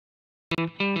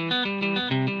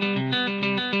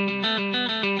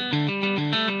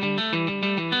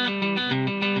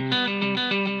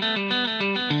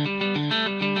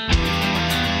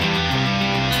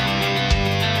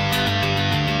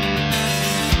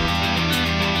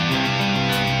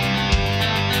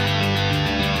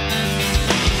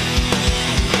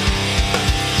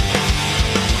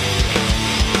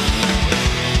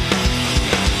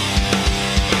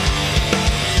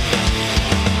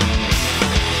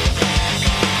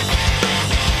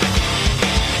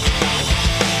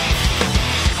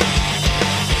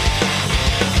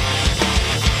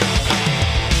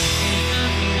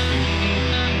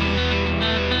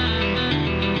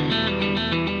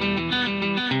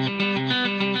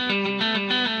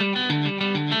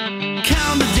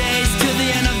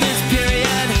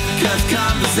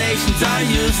Conversations are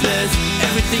useless.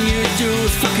 Everything you do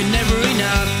is fucking never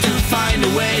enough to find a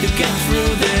way to get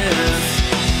through this.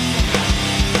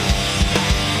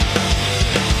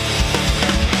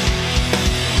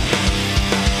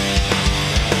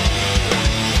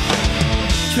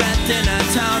 Trapped in a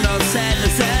town of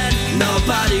sadness and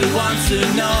nobody wants to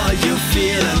know how you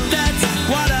feel. And that's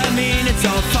what I mean, it's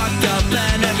all fucked up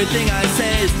and everything I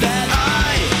say is that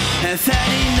I have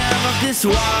had enough of this.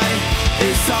 Why?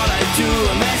 It's all I do,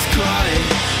 a mess cry.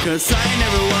 Cause I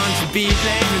never want to be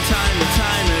blamed from time to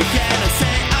time again. I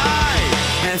say I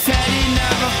have had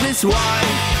enough of this. Why?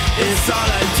 It's all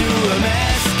I do, a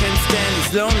mess. Can't stand this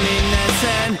loneliness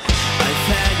and I've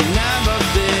had enough of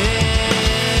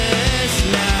this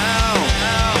now.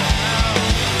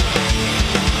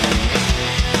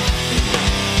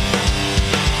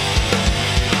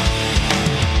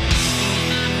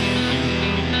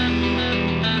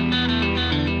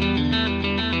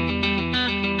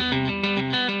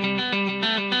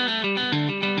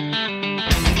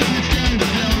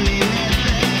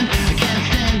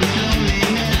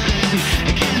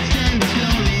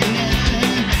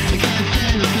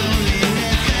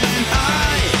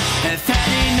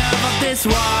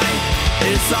 Why?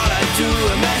 It's all I do,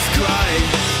 a mess cry.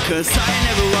 Cause I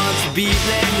never want to be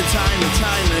blamed the time and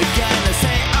time again. I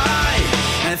say I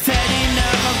have had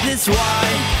enough of this. Why?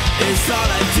 It's all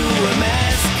I do, a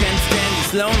mess. Can't stand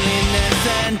this loneliness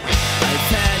and I've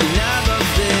had enough of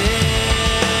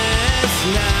this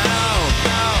now.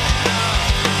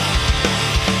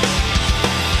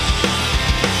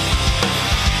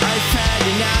 I've had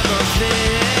enough of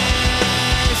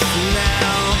this now.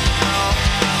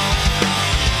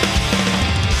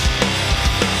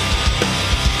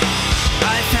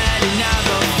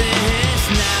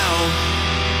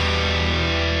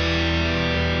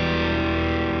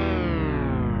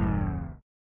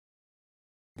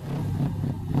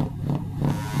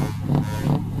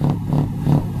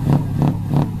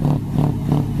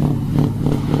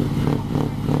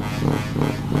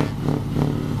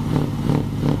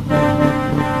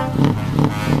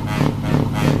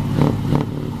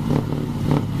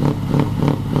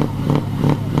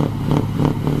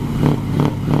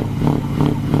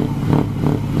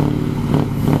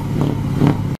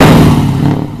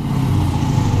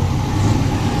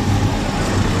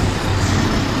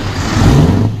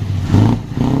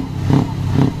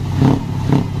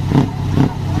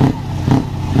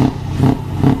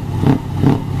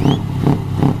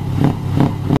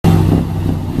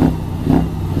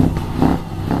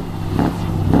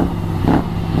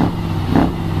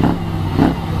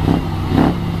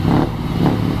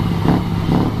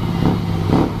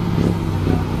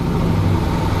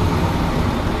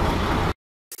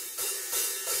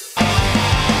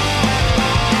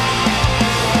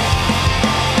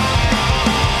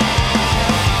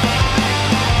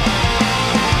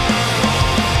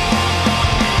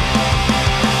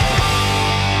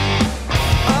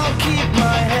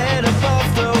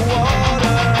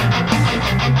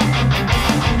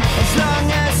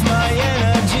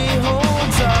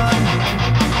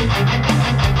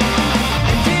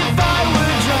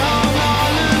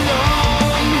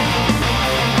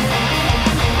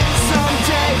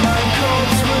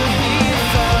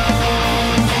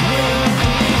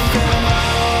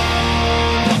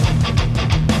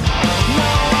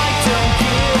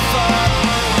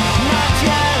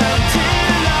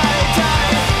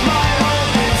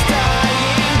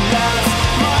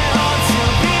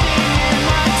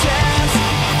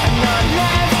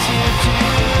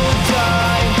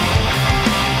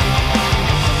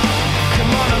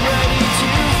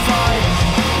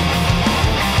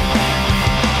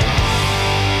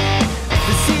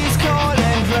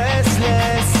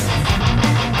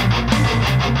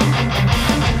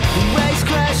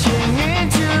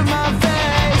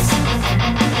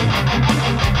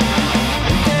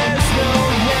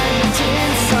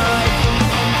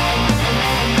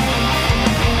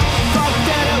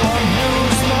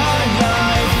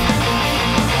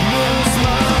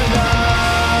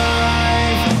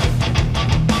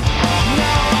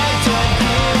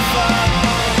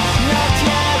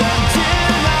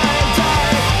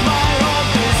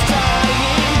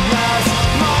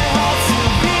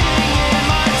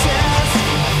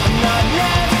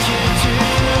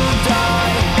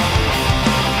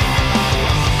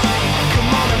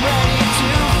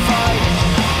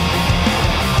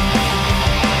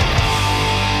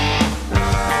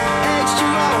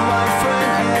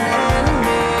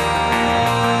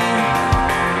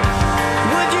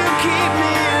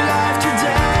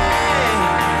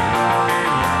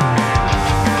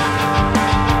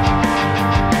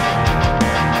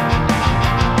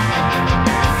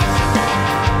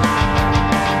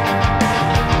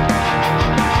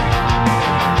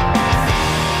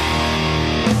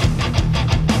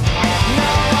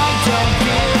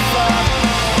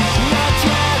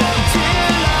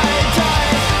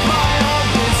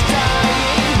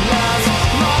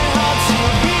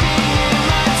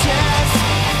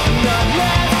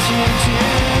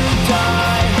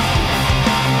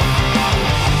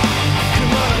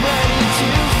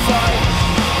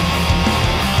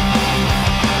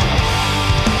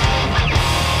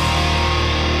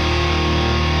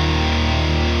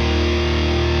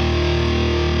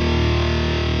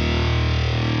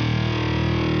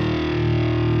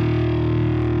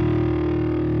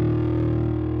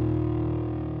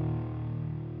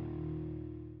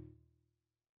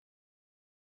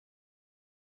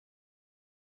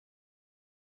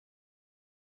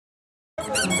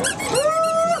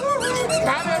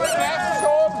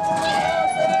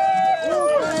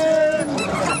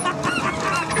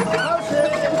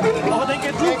 Aber den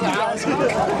geht nicht aus.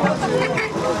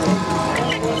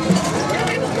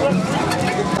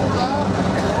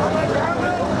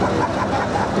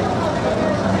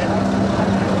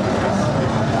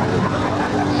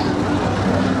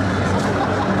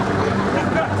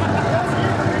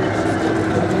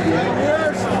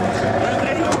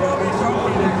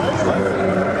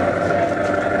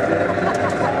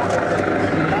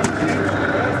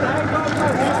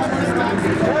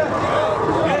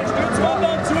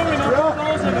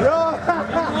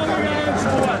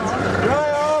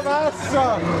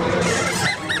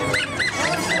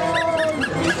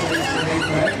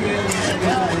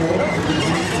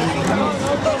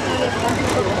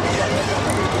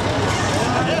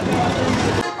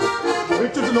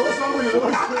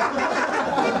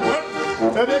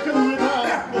 Ja, der kann nicht haben.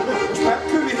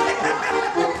 Schreibkübel.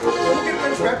 Wo geht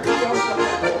mein Schreibkübel aus?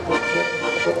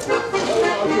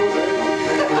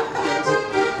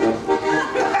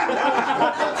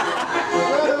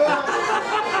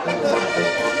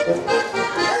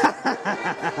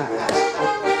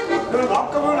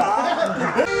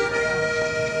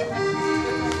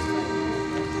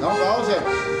 Noch Pause.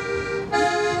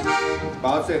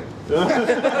 Pause. Ja.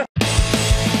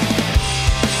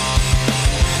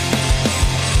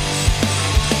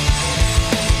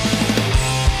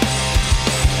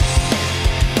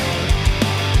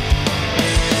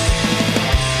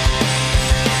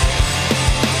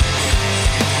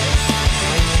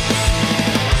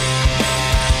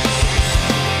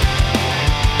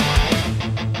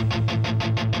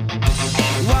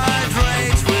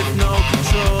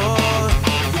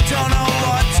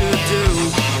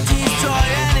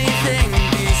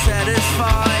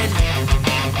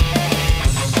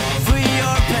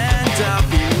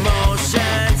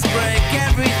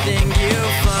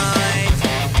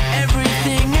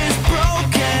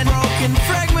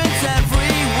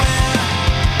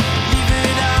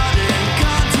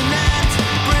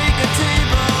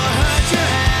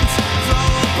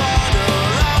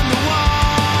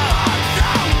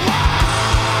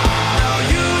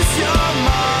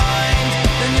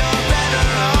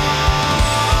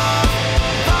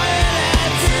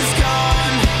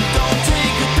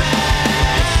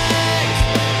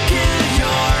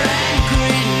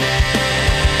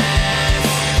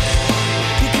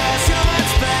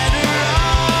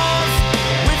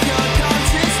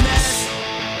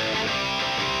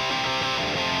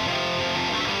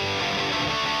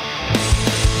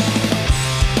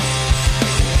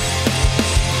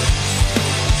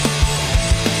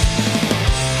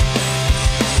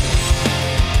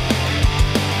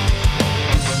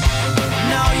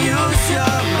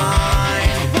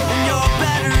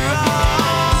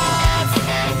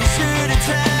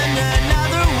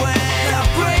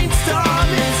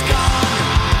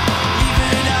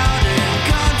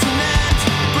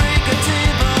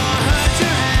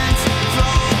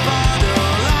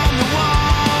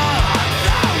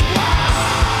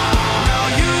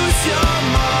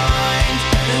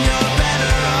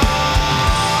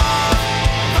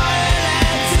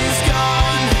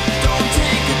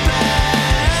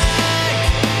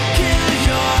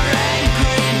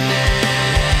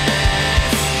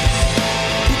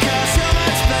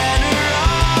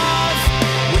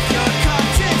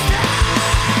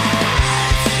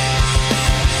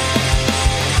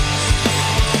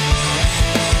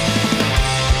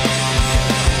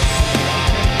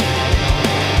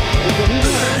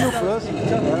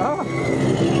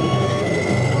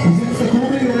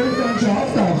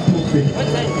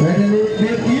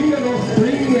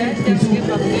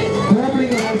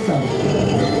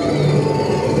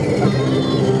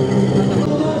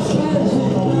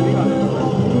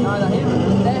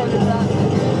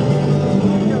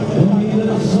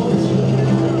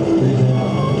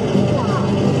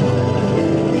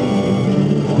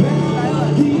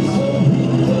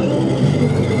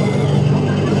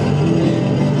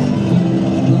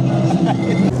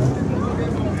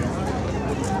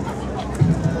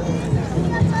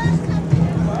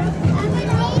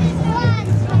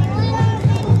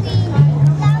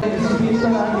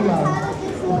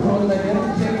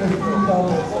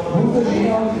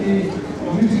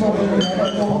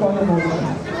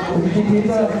 Und die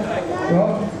Kinder,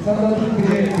 ja, sind da drin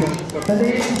beschäftigt.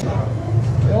 Daneben,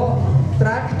 ja,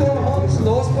 Traktor haben sie,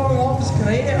 Lastwagen haben sie,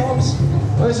 Kräne haben sie.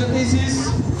 Also das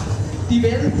ist die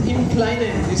Welt im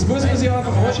Kleinen. Das muss man sich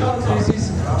einfach anschauen. Das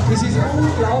ist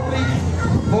unglaublich,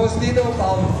 was die da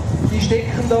bauen. Die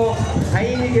stecken da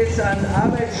einiges an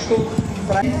Arbeitsstunden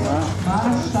frei.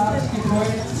 Maßstabsgetreu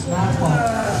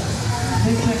nachbauen.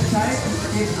 Zeit,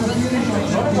 jetzt kopiere ich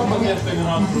euch noch die Dinge,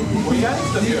 die wirklich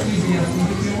wert sind.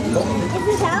 Ist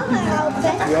es auch eine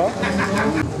Raupe? Ja.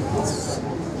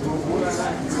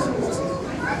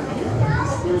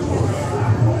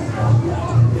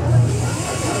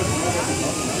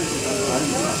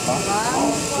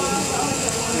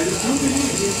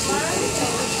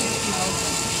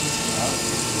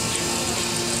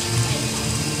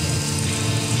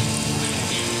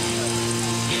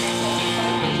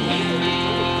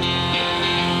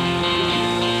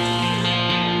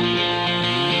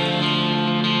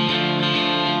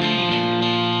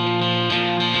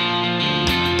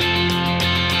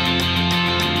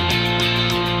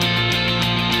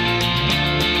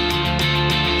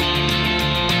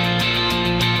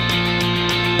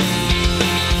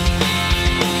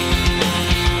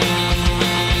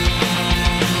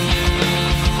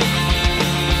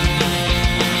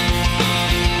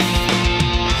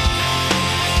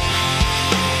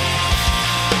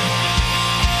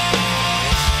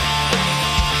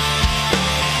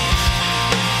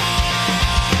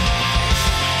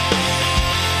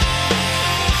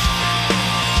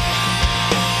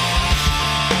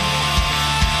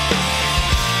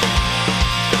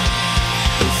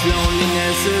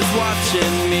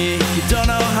 Watching me, you don't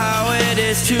know how it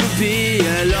is to be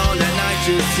alone at night,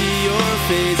 just see your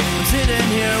face. I'm sitting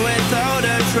here without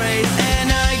a trace, and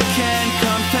I can't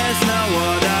confess now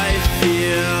what I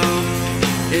feel.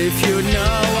 If you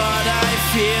know what I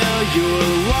feel,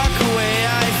 you'll walk away,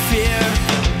 I fear.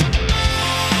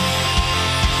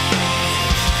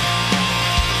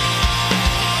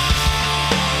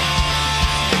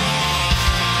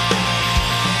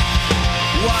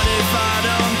 What if I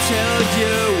don't tell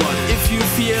you? What if you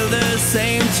feel the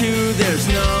same too? There's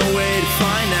no way to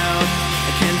find out.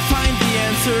 I can't find the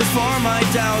answers for my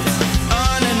doubts.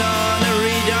 On and on, I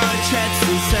read our chats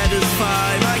to satisfy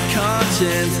my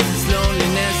conscience. This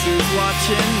loneliness is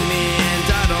watching me, and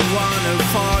I don't wanna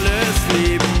fall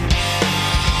asleep.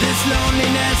 This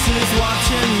loneliness is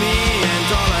watching me, and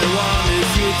all I want is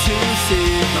you to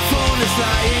see. My phone is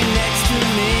lying next to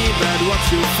me, but what's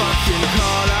your fucking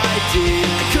call ID?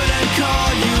 I couldn't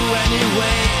call you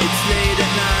anyway. It's late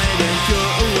at night and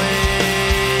you're away.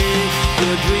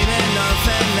 You're dreaming of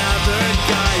another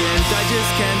guy, and I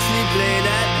just can't sleep late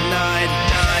at night.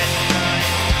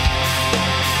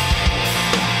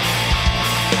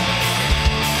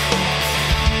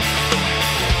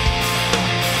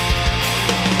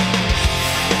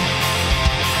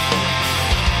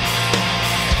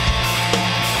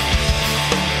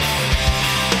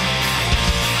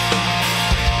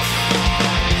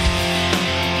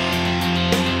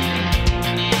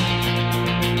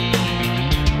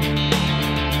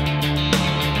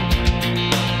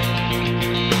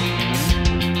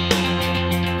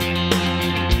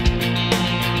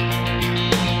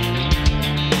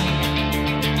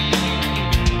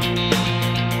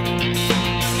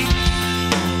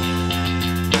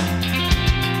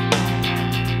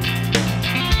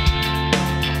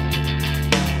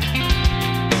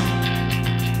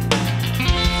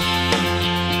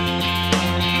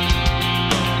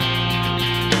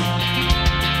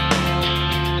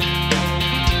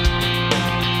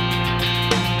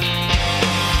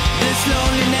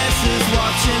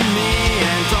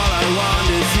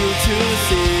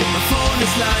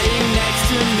 Lying next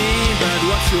to me, but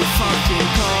what's your fucking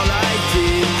call ID?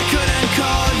 I couldn't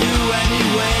call you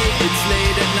anyway. It's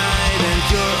late at night and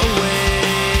you're away.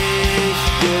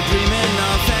 You're dreaming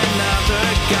of another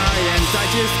guy, and I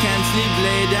just can't sleep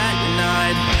late at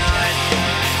night.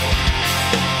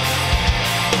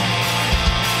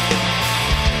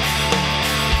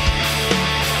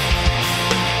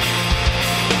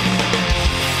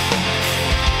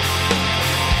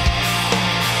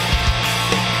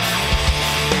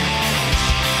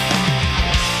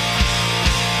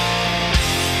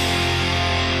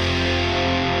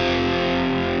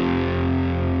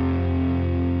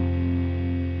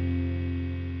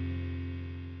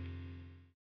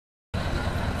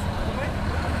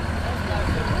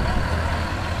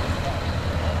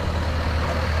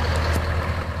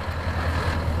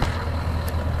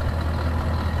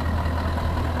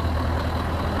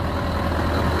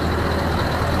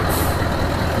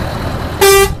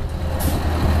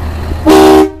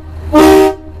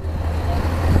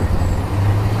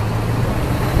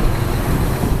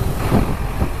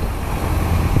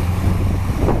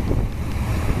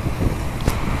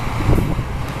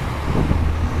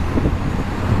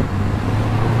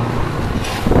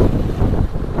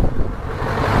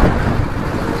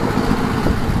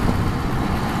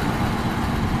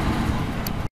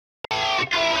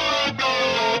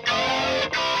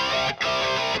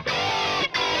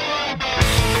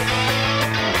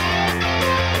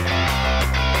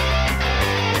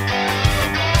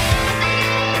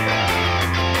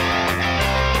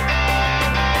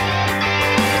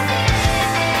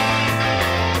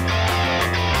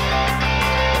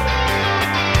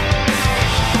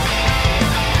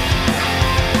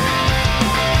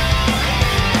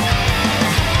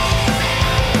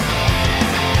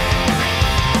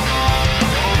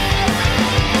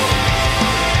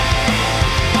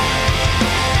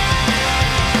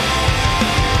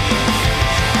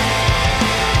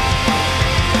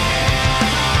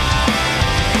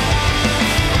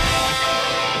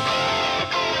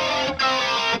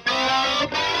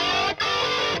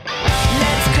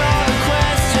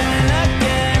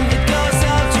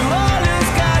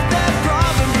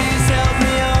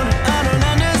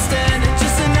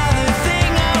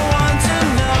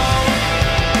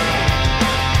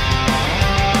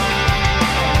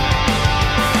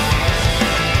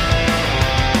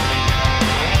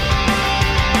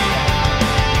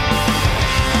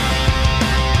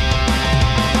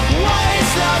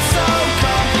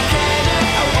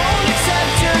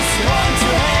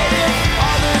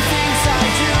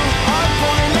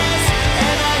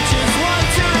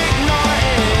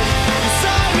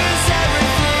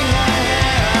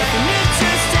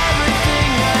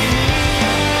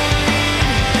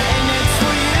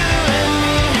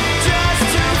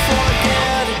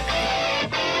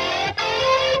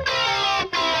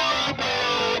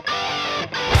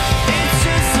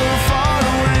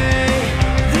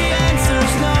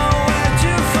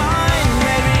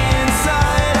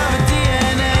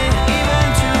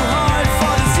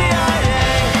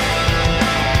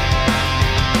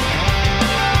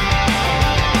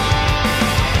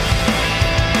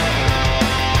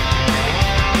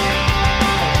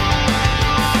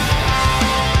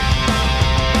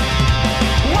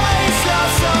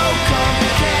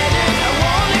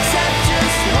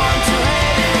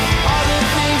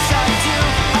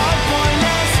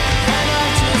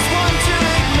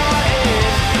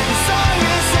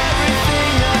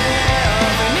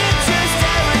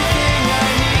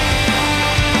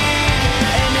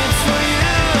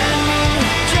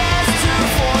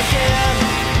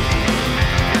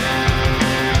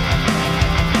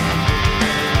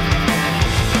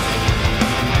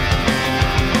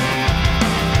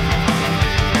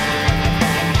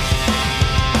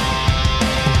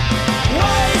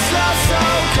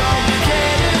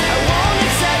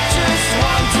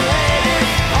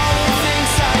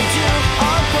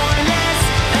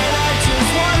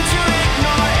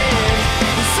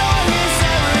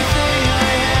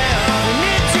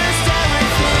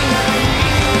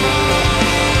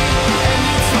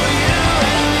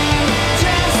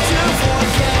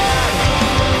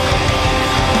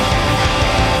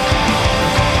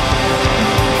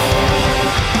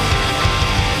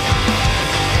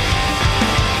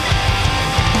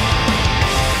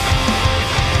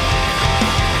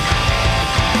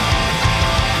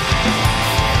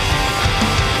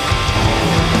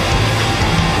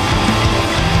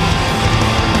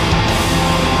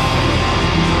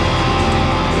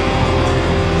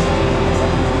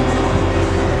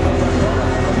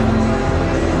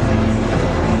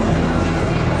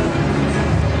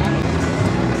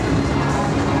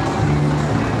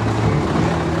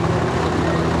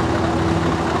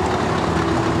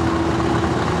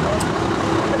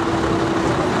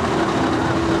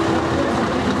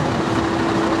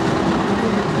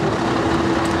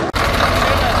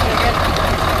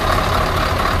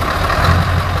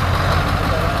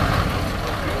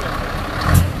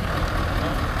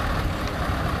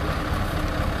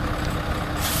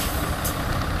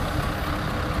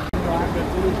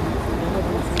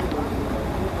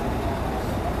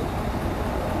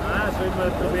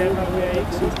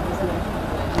 Sicht.